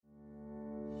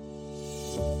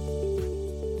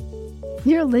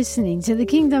You're listening to the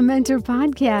Kingdom Mentor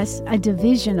Podcast, a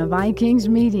division of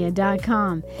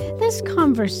iKingsMedia.com. This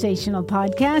conversational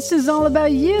podcast is all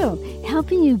about you,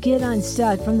 helping you get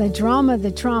unstuck from the drama of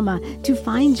the trauma to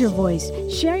find your voice,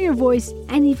 share your voice,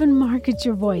 and even market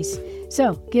your voice.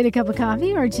 So get a cup of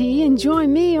coffee or tea and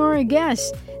join me or a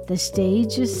guest. The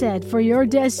stage is set for your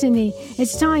destiny.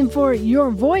 It's time for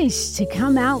your voice to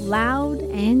come out loud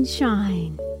and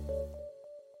shine.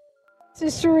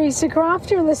 This is Teresa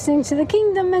Croft. You're listening to the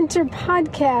Kingdom Mentor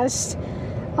Podcast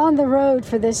on the road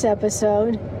for this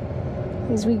episode.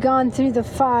 As we've gone through the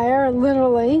fire,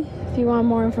 literally, if you want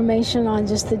more information on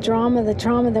just the trauma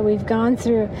that we've gone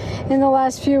through in the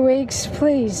last few weeks,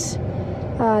 please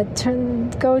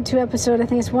go to episode, I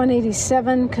think it's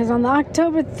 187, because on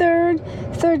October 3rd,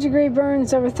 third-degree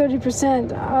burns over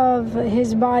 30% of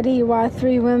his body while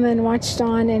 3 women watched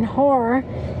on in horror.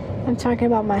 I'm talking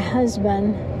about my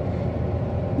husband.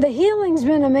 The healing's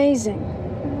been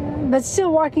amazing, but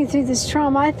still walking through this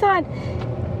trauma, I thought,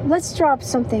 let's drop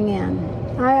something in.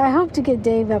 I hope to get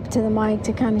Dave up to the mic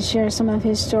to kind of share some of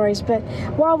his stories, but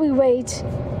while we wait,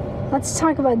 let's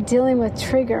talk about dealing with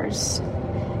triggers.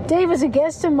 Dave was a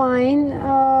guest of mine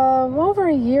over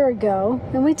a year ago,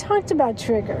 and we talked about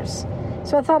triggers.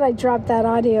 So I thought I'd drop that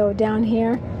audio down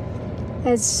here.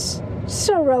 It's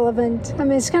so relevant. I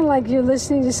mean, it's kind of like you're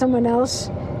listening to someone else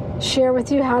share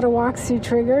with you how to walk through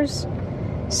triggers.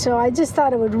 So I just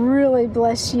thought it would really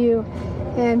bless you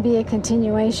and be a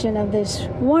continuation of this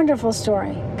wonderful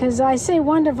story. Because I say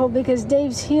wonderful because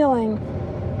Dave's healing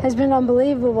has been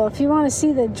unbelievable. If you want to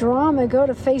see the drama, go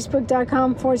to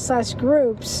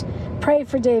facebook.com/groups, pray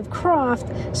for Dave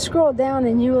Croft, scroll down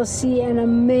and you will see an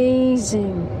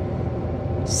amazing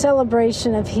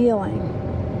celebration of healing.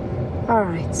 All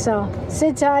right, so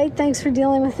sit tight. Thanks for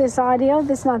dealing with this audio.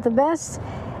 This is not the best.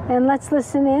 And let's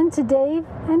listen in to Dave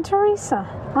and Teresa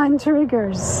on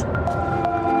triggers.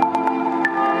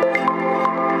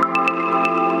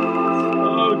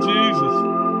 Oh,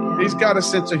 Jesus. He's got a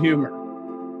sense of humor.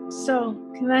 So,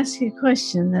 can I ask you a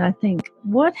question that I think,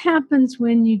 what happens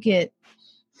when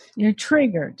you're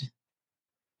triggered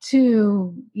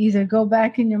to either go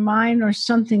back in your mind or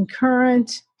something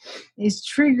current is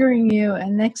triggering you,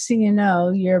 and next thing you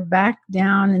know, you're back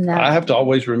down in that. I have to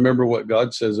always remember what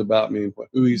God says about me and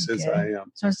who He says I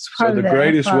am. So the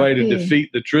greatest FRP. way to defeat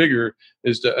the trigger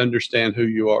is to understand who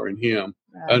you are in Him.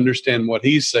 Right. Understand what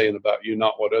He's saying about you,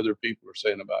 not what other people are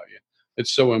saying about you.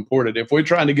 It's so important. If we're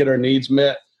trying to get our needs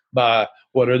met by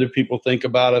what other people think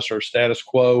about us or status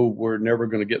quo, we're never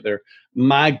going to get there.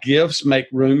 My gifts make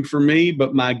room for me,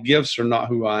 but my gifts are not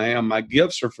who I am. My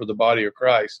gifts are for the body of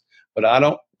Christ, but I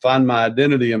don't find my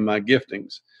identity in my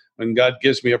giftings. When God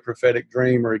gives me a prophetic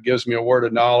dream or He gives me a word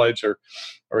of knowledge or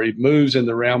He moves in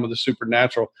the realm of the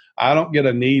supernatural, I don't get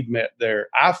a need met there.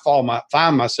 I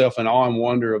find myself in awe and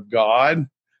wonder of God,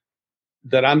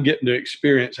 that I'm getting to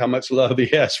experience how much love He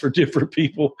has for different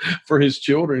people, for His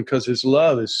children, because His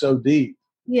love is so deep.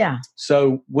 Yeah.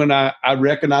 So when I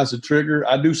recognize a trigger,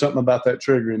 I do something about that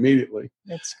trigger immediately.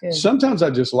 That's good. Sometimes I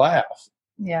just laugh.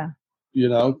 Yeah. You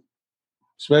know,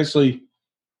 especially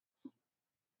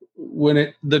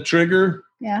when the trigger,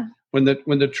 when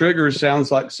the trigger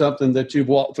sounds like something that you've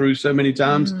walked through so many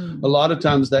times, a lot of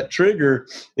times that trigger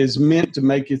is meant to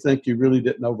make you think you really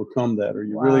didn't overcome that, or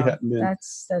you really hadn't been.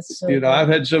 That's so good. I've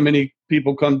had so many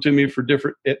people come to me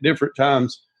at different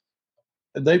times.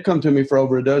 They've come to me for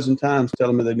over a dozen times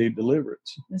telling me they need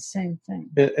deliverance. The same thing.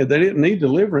 They didn't need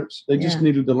deliverance. They just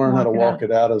needed to learn how to walk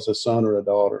it out as a son or a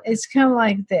daughter. It's kind of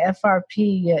like the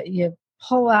FRP. You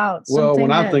pull out something. Well,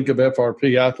 when I think of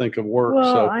FRP, I think of work.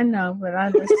 Well, so. I know, but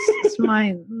let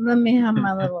me have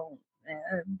my little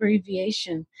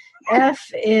abbreviation.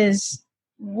 F is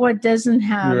what doesn't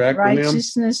have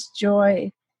righteousness,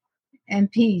 joy,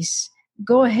 and peace.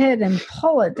 Go ahead and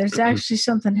pull it. There's actually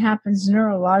something happens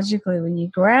neurologically when you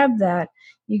grab that.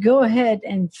 You go ahead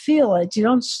and feel it. You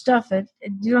don't stuff it.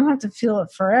 You don't have to feel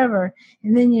it forever.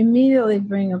 And then you immediately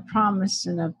bring a promise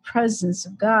and a presence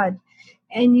of God.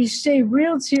 And you stay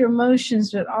real to your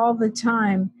emotions, but all the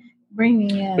time bringing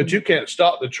in. But you can't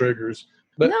stop the triggers.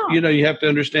 But, you have to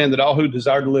understand that all who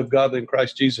desire to live godly in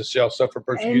Christ Jesus shall suffer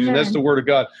persecution. Amen. That's the word of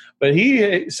God. But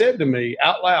He said to me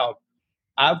out loud,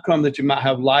 I've come that you might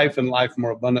have life and life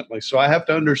more abundantly. So I have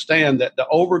to understand that the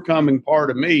overcoming part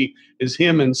of me is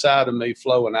Him inside of me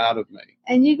flowing out of me.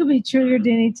 And you can be triggered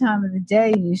any time of the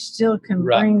day. You still can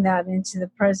bring that into the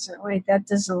present. Wait, that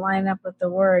doesn't line up with the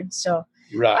word. So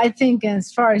I think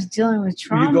as far as dealing with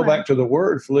trauma. You go back to the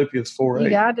word, Philippians 4:8. You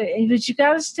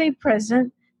got to stay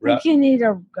present. I think you need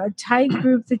a tight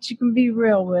group that you can be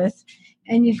real with.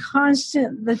 And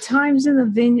the times in the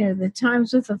vineyard, the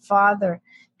times with the Father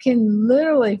can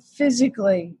literally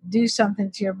physically do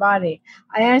something to your body.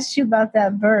 I asked you about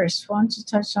that verse. Why don't you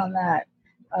touch on that?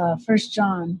 1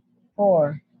 John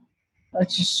 4.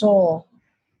 Let your soul,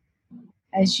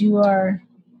 as you are.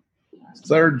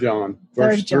 3 John,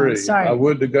 verse 3. Sorry. I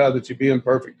would to God that you be in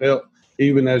perfect health,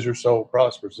 even as your soul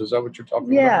prospers. Is that what you're talking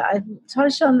about? Yeah, I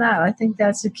touched on that. I think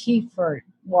that's the key for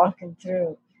walking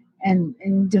through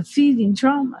and defeating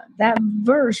trauma. That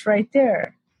verse right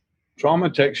there. Trauma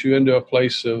takes you into a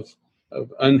place of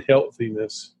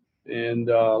unhealthiness. And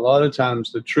a lot of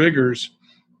times the triggers,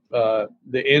 the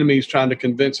enemy is trying to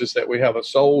convince us that we have a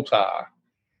soul tie.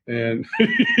 And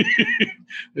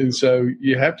and so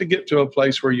you have to get to a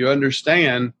place where you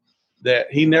understand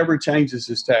that he never changes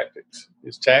his tactics.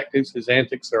 His tactics, his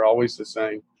antics, they're always the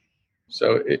same.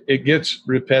 So it gets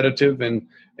repetitive. And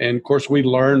of course, we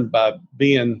learn by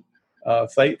being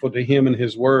faithful to him and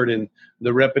his word. And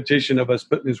the repetition of us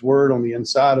putting his word on the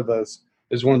inside of us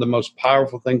is one of the most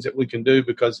powerful things that we can do,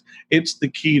 because it's the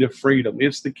key to freedom.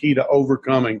 It's the key to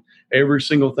overcoming every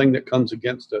single thing that comes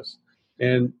against us.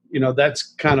 And, that's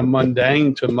kind of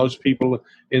mundane to most people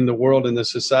in the world, in the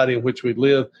society in which we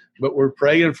live. But we're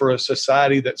praying for a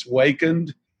society that's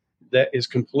wakened, that is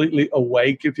completely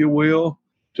awake, if you will,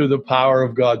 to the power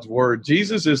of God's word.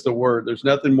 Jesus is the word. There's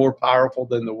nothing more powerful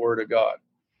than the word of God.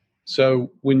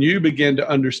 So when you begin to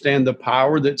understand the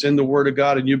power that's in the word of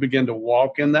God, and you begin to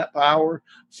walk in that power,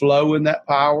 flow in that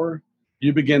power,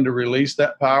 you begin to release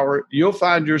that power, you'll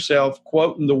find yourself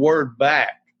quoting the word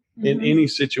back in any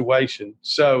situation.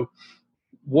 So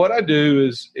what I do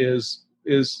is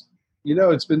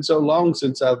it's been so long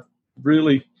since I've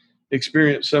really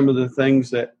experienced some of the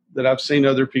things that I've seen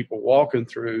other people walking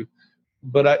through,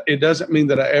 but it doesn't mean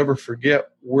that I ever forget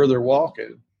where they're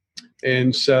walking.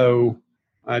 And so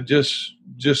I just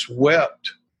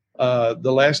wept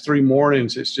the last 3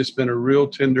 mornings. It's just been a real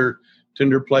tender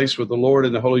place with the Lord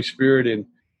and the Holy Spirit,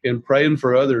 and praying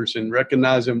for others and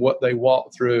recognizing what they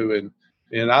walk through.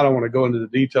 And I don't want to go into the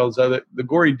details of it. The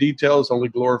gory details only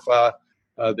glorify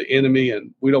the enemy,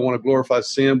 and we don't want to glorify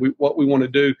sin. What we want to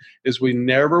do is we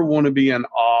never want to be in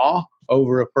awe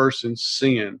over a person's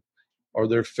sin or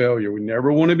their failure. We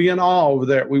never want to be in awe over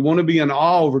that. We want to be in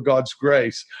awe over God's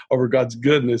grace, over God's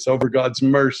goodness, over God's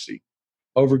mercy,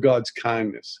 over God's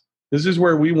kindness. This is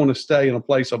where we want to stay, in a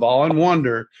place of awe and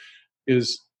wonder,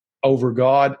 is over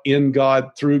God, in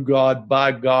God, through God,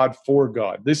 by God, for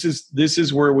God. This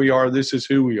is where we are. This is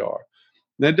who we are.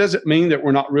 That doesn't mean that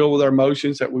we're not real with our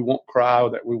emotions, that we won't cry,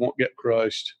 that we won't get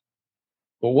crushed.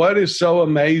 But what is so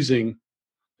amazing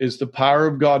is the power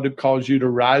of God to cause you to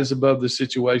rise above the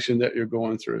situation that you're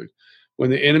going through.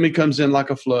 When the enemy comes in like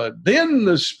a flood, then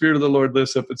the Spirit of the Lord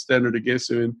lifts up its standard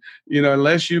against him. And,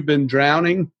 unless you've been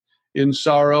drowning in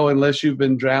sorrow, unless you've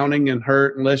been drowning in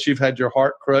hurt, unless you've had your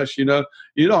heart crushed, you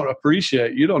don't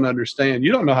appreciate, you don't understand,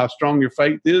 you don't know how strong your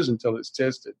faith is until it's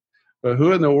tested. But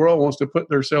who in the world wants to put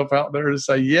themselves out there to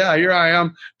say, yeah, here I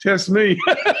am, test me?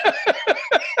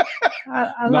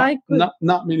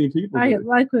 Not many people. I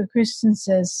like what Kristen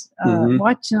says,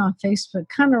 watching on Facebook,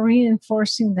 kind of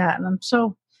reinforcing that. And I'm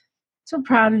so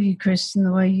proud of you, Kristen,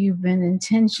 the way you've been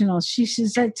intentional. She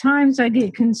says, at times I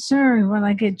get concerned when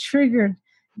I get triggered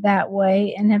that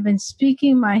way, and have been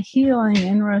speaking my healing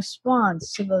in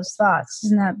response to those thoughts.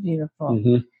 Isn't that beautiful?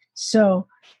 Mm-hmm. So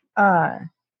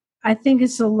I think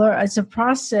it's a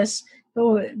process,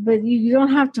 but you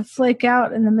don't have to flake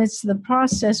out in the midst of the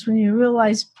process when you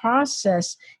realize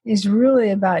process is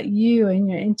really about you and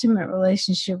your intimate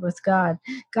relationship with God.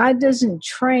 God doesn't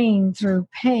train through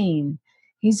pain.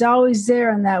 He's always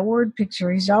there in that word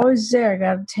picture. He's always there,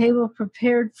 got a table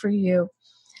prepared for you.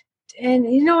 And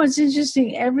it's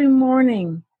interesting, every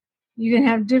morning you can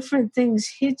have different things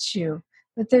hit you,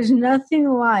 but there's nothing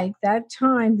like that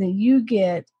time that you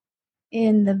get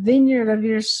in the vineyard of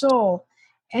your soul.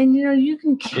 And, you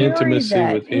can carry intimacy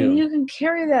that. With him. And you can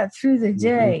carry that through the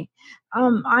day.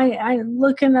 I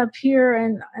looking up here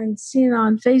and seeing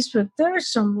on Facebook,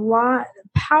 there's some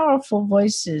powerful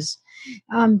voices.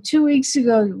 2 weeks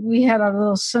ago, we had our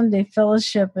little Sunday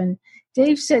fellowship, and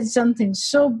Dave said something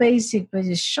so basic, but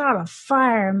it shot a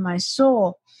fire in my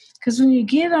soul. Because when you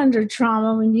get under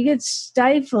trauma, when you get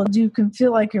stifled, you can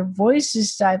feel like your voice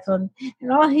is stifled.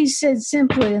 And all he said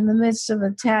simply in the midst of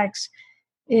attacks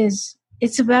is,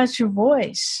 it's about your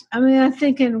voice. I mean, I'm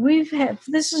thinking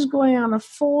this is going on a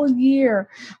full year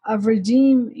of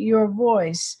Redeem Your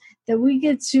Voice. that we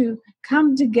get to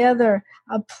come together,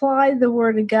 apply the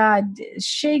Word of God,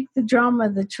 shake the drama,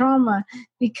 the trauma,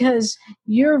 because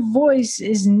your voice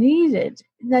is needed.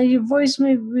 Now, your voice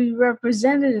may be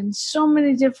represented in so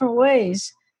many different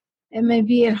ways. It may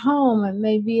be at home, it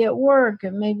may be at work,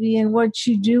 it may be in what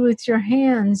you do with your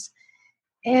hands.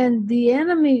 And the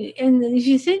enemy, and if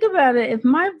you think about it, if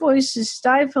my voice is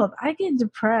stifled, I get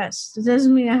depressed. It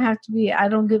doesn't mean I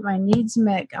don't get my needs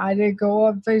met. I didn't go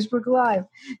on Facebook Live.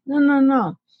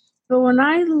 No. But when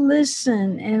I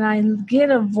listen and I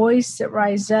get a voice that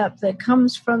rises up that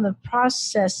comes from the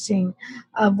processing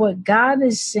of what God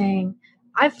is saying,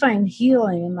 I find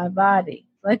healing in my body.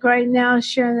 Like right now,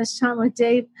 sharing this time with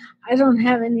Dave, I don't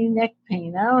have any neck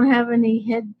pain. I don't have any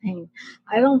head pain.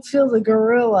 I don't feel the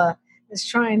gorilla is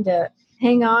trying to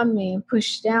hang on me and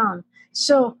push down.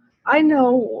 So I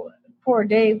know, poor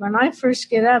Dave, when I first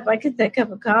get up, I get that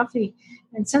cup of coffee,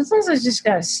 and sometimes I just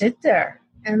got to sit there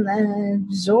and then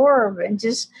absorb and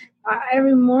just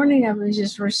every morning I'm going to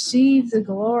just receive the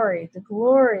glory. The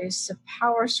glory is the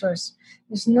power source.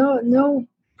 There's no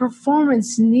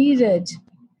performance needed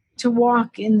to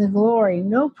walk in the glory.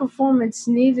 No performance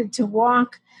needed to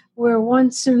walk where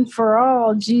once and for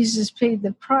all Jesus paid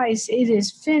the price. It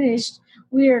is finished.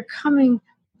 We are coming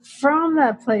from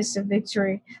that place of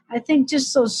victory. I think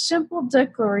just those simple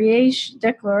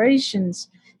declarations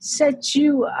set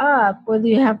you up, whether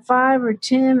you have 5 or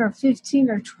 10 or 15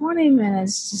 or 20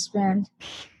 minutes to spend.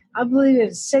 I believe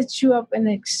it sets you up in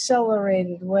an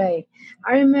accelerated way.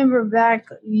 I remember back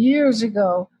years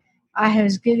ago, I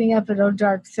was getting up at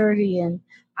dark 30, and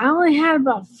I only had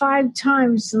about 5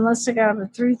 times, unless I got up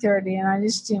at 3:30, and I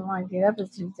just didn't want to get up at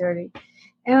 3:30.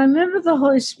 And I remember the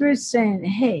Holy Spirit saying,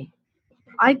 hey,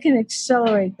 I can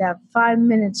accelerate that 5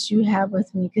 minutes you have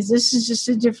with me, because this is just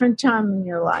a different time in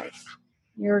your life.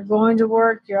 You're going to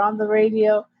work, you're on the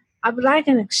radio, but I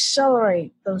can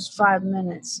accelerate those 5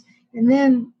 minutes. And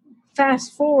then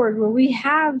fast forward where we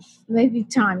have maybe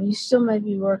time, you still may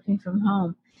be working from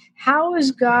home. How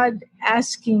is God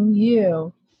asking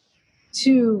you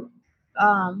to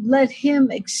let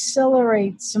him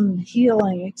accelerate some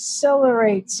healing,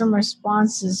 accelerate some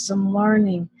responses, some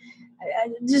learning?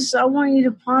 I want you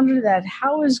to ponder that.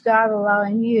 How is God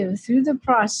allowing you through the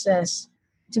process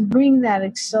to bring that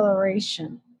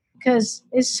acceleration? Because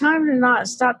it's time to not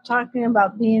stop talking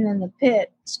about being in the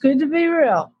pit. It's good to be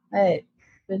real. Hey,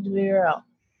 good to be real.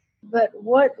 But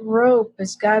what rope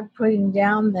is God putting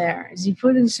down there? Is he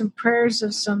putting some prayers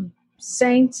of some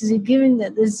saints? Is he giving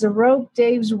that? Is the rope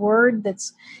Dave's word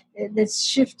that's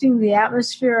shifting the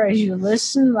atmosphere as you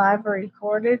listen, live or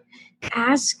recorded?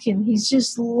 Ask him. He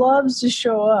just loves to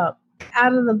show up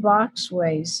out of the box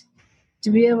ways to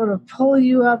be able to pull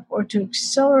you up or to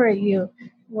accelerate you.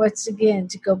 Once again,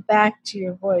 to go back to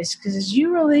your voice. Because as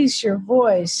you release your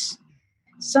voice,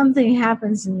 something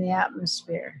happens in the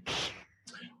atmosphere.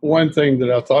 One thing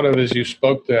that I thought of as you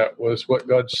spoke that was what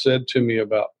God said to me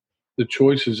about the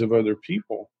choices of other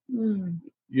people.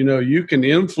 You know, you can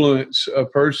influence a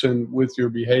person with your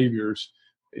behaviors,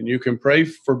 and you can pray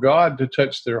for God to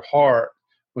touch their heart.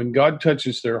 When God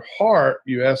touches their heart,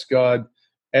 you ask God,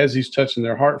 as he's touching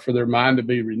their heart, for their mind to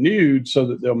be renewed so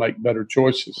that they'll make better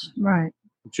choices. Right.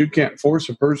 But you can't force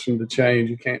a person to change.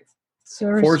 You can't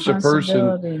force a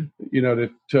person, you know,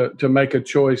 to make a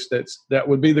choice that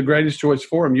would be the greatest choice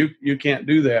for them. You can't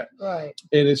do that. Right.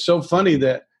 And it's so funny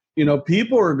that, you know,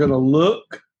 people are going to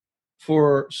look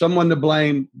for someone to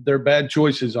blame their bad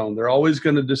choices on. They're always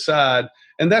going to decide,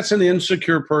 and that's an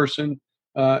insecure person.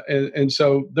 And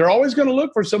so they're always going to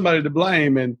look for somebody to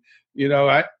blame. And, you know,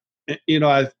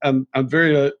 I'm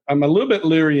a little bit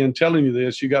leery in telling you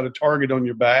this. You got a target on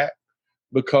your back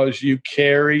because you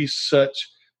carry such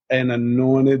an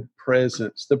anointed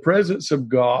presence. The presence of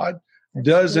God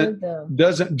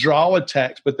doesn't draw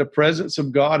attacks, but the presence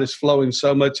of God is flowing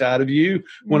so much out of you.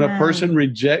 When a person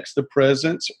rejects the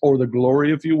presence or the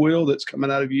glory, if you will, that's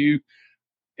coming out of you,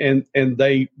 and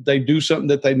they do something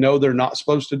that they know they're not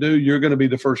supposed to do, you're going to be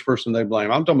the first person they blame.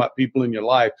 I'm talking about people in your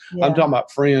life. Yeah. I'm talking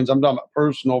about friends. I'm talking about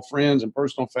personal friends and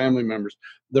personal family members.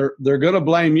 They're going to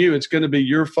blame you. It's going to be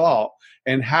your fault.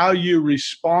 And how you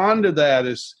respond to that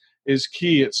is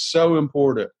key. It's so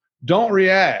important. Don't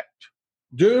react.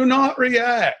 Do not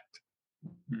react.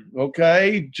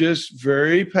 Okay? Just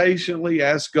very patiently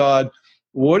ask God,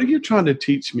 what are you trying to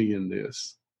teach me in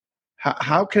this?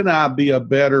 How can I be a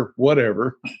better,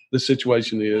 whatever the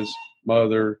situation is,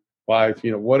 mother, wife,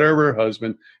 you know, whatever,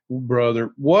 husband, brother,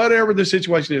 whatever the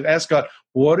situation is, ask God,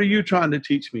 what are you trying to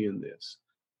teach me in this?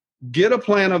 Get a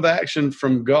plan of action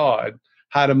from God,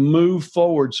 how to move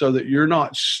forward so that you're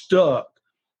not stuck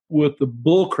with the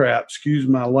bull crap, excuse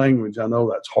my language. I know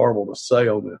that's horrible to say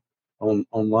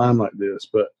online like this,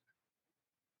 but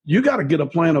you got to get a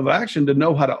plan of action to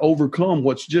know how to overcome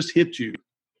what's just hit you.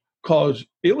 Because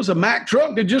it was a Mack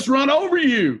truck that just run over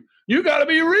you. You got to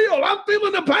be real. I'm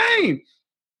feeling the pain.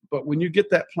 But when you get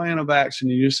that plan of action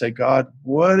and you say, God,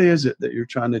 what is it that you're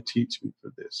trying to teach me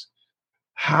for this?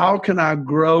 How can I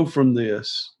grow from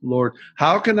this, Lord?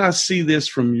 How can I see this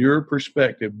from your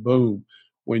perspective? Boom.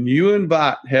 When you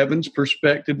invite heaven's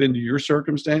perspective into your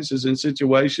circumstances and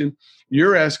situation,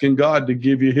 you're asking God to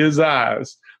give you his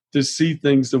eyes to see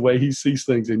things the way he sees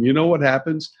things. And you know what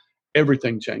happens?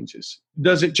 Everything changes.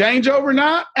 Does it change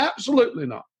overnight? Absolutely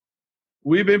not.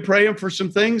 We've been praying for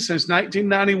some things since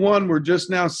 1991. We're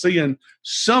just now seeing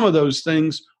some of those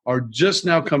things are just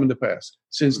now coming to pass.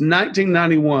 Since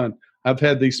 1991, I've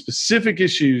had these specific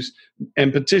issues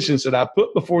and petitions that I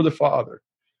put before the Father.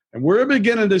 And we're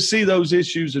beginning to see those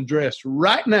issues addressed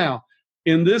right now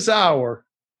in this hour,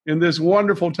 in this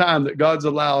wonderful time that God's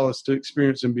allowed us to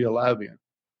experience and be alive in.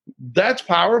 That's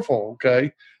powerful,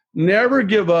 okay? Never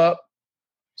give up.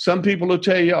 Some people will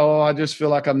tell you, oh, I just feel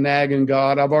like I'm nagging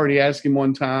God. I've already asked him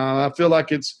one time. I feel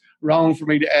like it's wrong for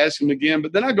me to ask him again.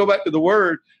 But then I go back to the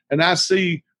word and I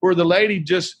see where the lady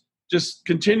just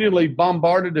continually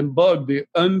bombarded and bugged the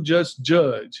unjust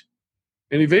judge.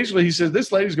 And eventually he says,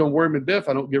 this lady's going to worry me to death if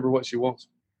I don't give her what she wants.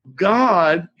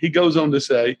 God, he goes on to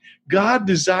say, God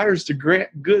desires to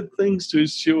grant good things to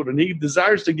his children. He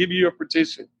desires to give you a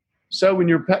petition. So when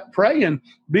you're praying,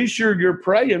 be sure you're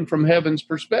praying from heaven's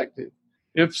perspective.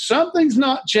 If something's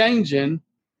not changing,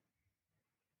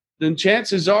 then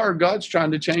chances are God's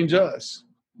trying to change us.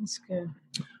 That's good.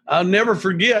 I'll never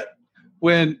forget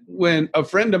when a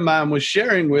friend of mine was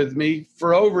sharing with me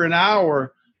for over an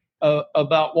hour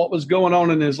about what was going on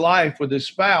in his life with his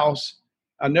spouse.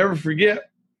 I'll never forget.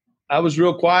 I was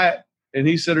real quiet. And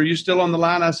he said, are you still on the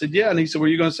line? I said, yeah. And he said, were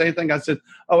you going to say anything? I said,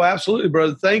 oh, absolutely,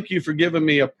 brother. Thank you for giving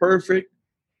me a perfect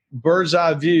bird's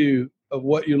eye view of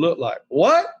what you look like.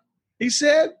 What? He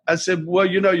said. I said, well,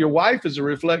 you know, your wife is a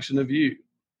reflection of you.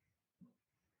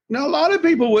 Now, a lot of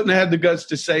people wouldn't have had the guts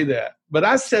to say that. But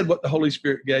I said what the Holy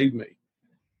Spirit gave me.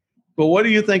 But what do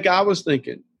you think I was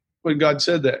thinking when God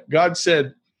said that? God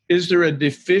said, is there a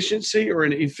deficiency or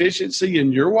an efficiency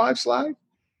in your wife's life?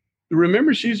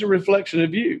 Remember, she's a reflection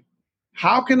of you.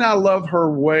 How can I love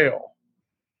her well?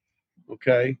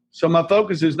 Okay. So my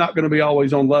focus is not going to be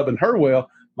always on loving her well.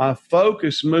 My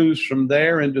focus moves from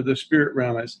there into the spirit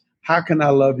realm as, how can I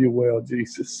love you well,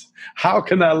 Jesus? How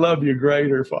can I love you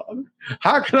greater, Father?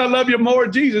 How can I love you more,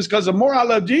 Jesus? Because the more I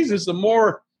love Jesus, the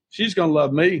more she's going to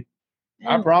love me.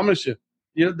 I promise you.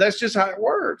 You know, that's just how it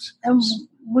works. And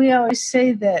we always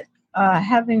say that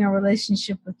having a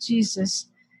relationship with Jesus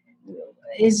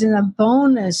isn't a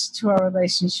bonus to our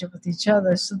relationship with each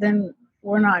other. So then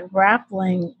we're not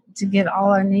grappling to get all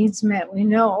our needs met. We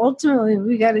know ultimately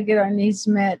we got to get our needs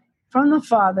met from the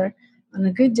Father on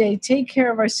a good day. Take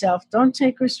care of ourselves. Don't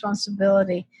take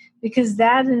responsibility, because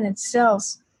that in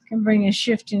itself can bring a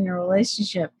shift in your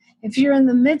relationship. If you're in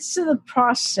the midst of the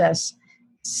process,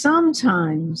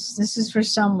 sometimes, this is for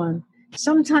someone,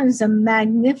 sometimes the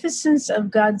magnificence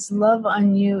of God's love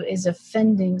on you is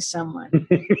offending someone.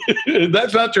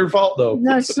 That's not your fault, though.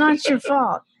 No, it's not your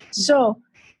fault. So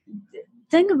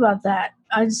think about that.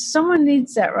 Someone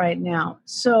needs that right now.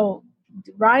 So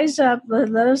rise up.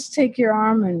 Let us take your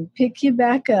arm and pick you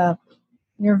back up.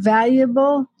 You're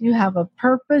valuable. You have a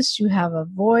purpose. You have a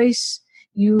voice.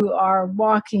 You are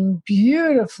walking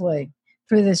beautifully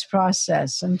for this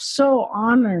process. I'm so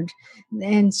honored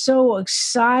and so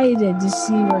excited to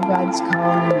see where God's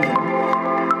calling you.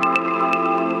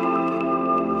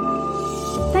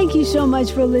 Thank you so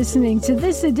much for listening to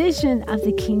this edition of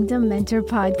the Kingdom Mentor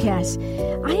Podcast.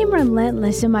 I am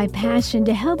relentless in my passion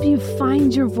to help you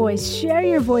find your voice, share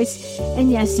your voice,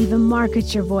 and yes, even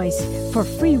market your voice. For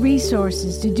free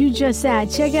resources to do just that,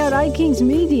 check out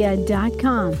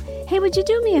ikingsmedia.com. Hey, would you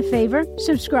do me a favor?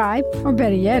 Subscribe, or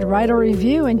better yet, write a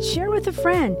review and share with a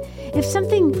friend. If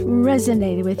something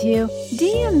resonated with you,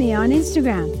 DM me on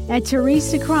Instagram at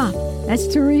Teresa Croft. That's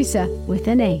Teresa with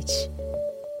an H.